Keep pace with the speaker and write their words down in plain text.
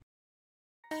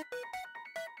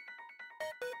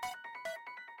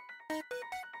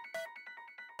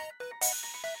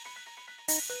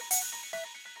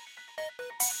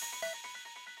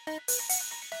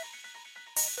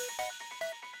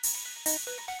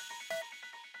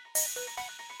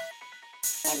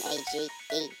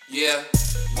M-A-G-E. Yeah,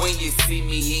 when you see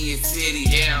me in your city,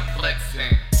 yeah, I'm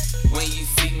flexing. when you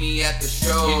see me at the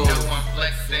show, You know I'm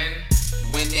flexing.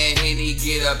 when that Henny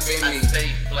get up in I me, stay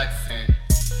flexing.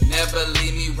 never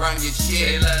leave me run your They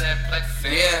shit. love that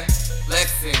flexing. Yeah,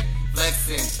 flexing,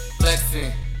 flexing,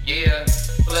 flexing, Yeah,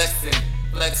 flexing,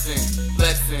 flexing,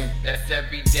 flexing, that's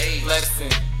every day.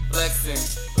 flexing, flexing,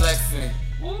 flexing,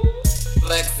 Woo.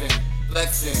 flexing,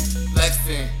 flexing,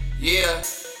 flexing, yeah.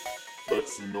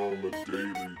 Flexing on the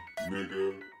daily,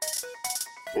 nigga.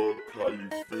 Fuck how you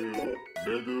feel,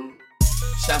 nigga.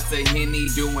 Shots of Henny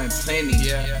doing plenty,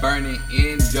 Yeah. burning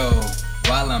endo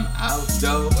while I'm out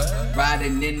though.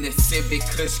 Riding in the Civic,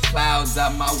 Kush clouds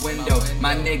out my window.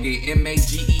 My nigga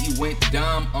M-A-G-E went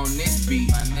dumb on this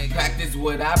beat. Practice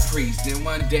what I preach, then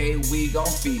one day we gon'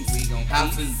 feast.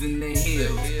 Houses in the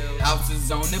hills,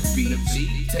 houses on the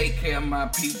beach. Take care of my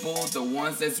people, the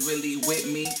ones that's really with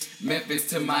me. Memphis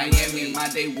to Miami, my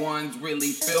day ones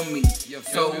really feel me.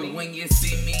 So when you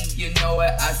see me, you know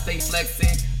it, I stay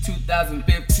flexing.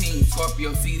 2015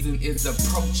 Scorpio season is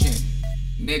approaching,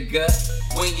 nigga.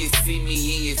 When you see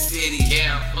me in your city,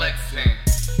 Yeah, I'm flexing.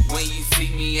 when you see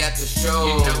me at the show,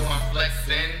 You know I'm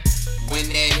flexing. when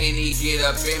that Henny get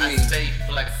up in I me, stay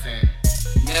flexing.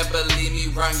 never leave me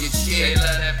run your They shit.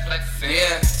 love that flexing.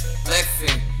 Yeah,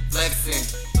 flexing, flexing,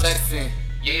 flexing,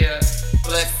 Yeah,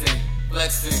 flexing,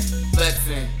 flexing,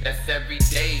 flexing, that's every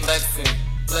day. flexing,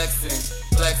 flexing,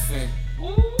 flexing,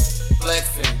 Woo.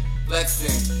 flexing,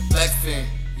 flexing, flexing,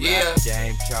 yeah. Rap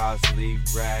game, Charles Lee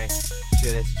Ray.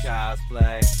 Shit is child's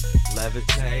play.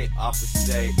 Levitate off the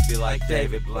stage, feel like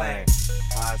David Blaine.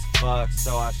 High as fuck,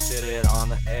 so I shit it on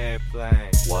the airplane.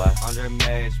 What? Andre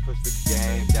Mage push the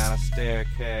game down a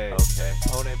staircase. Okay.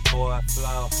 Opponent boy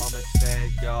flow, homie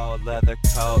said go. Leather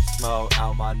coat, smoke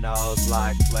out my nose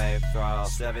like flamethrower.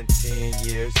 17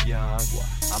 years young,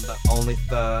 I'm the only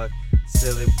thug.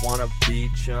 Silly wanna be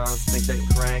chums, think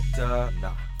they cranked up.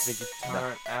 Nah. Think you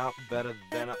turn out better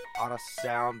than an auto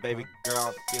sound. Baby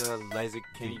girl, I'm feeling lazy.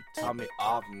 Can you turn me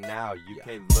off now? You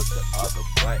can't look the other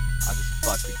way. I just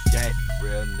fuck the game.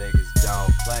 Real niggas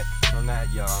don't play. From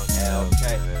that young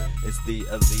LK, it's the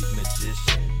elite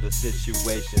magician. The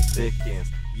situation thickens.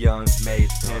 Young mage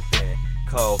pimpin',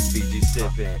 cold Fiji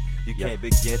sippin'. You can't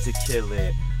begin to kill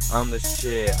it. I'm the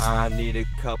shit. I need a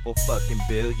couple fucking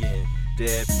billion.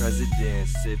 Dead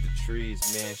presidents, sip the trees,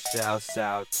 man, shouts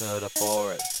out to the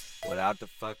forest. Without the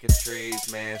fucking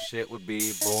trees, man, shit would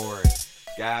be boring.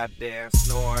 Goddamn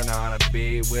snoring on a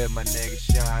beat with my nigga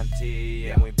Shon T.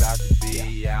 And we bout to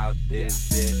be out this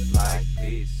bitch like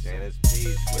peace. And it's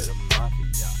peace with a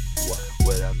mafia.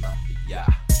 With a mafia.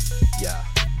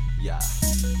 Yeah.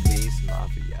 Peace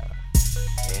mafia.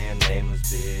 And nameless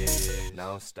bitch,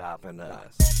 no stopping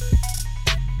us.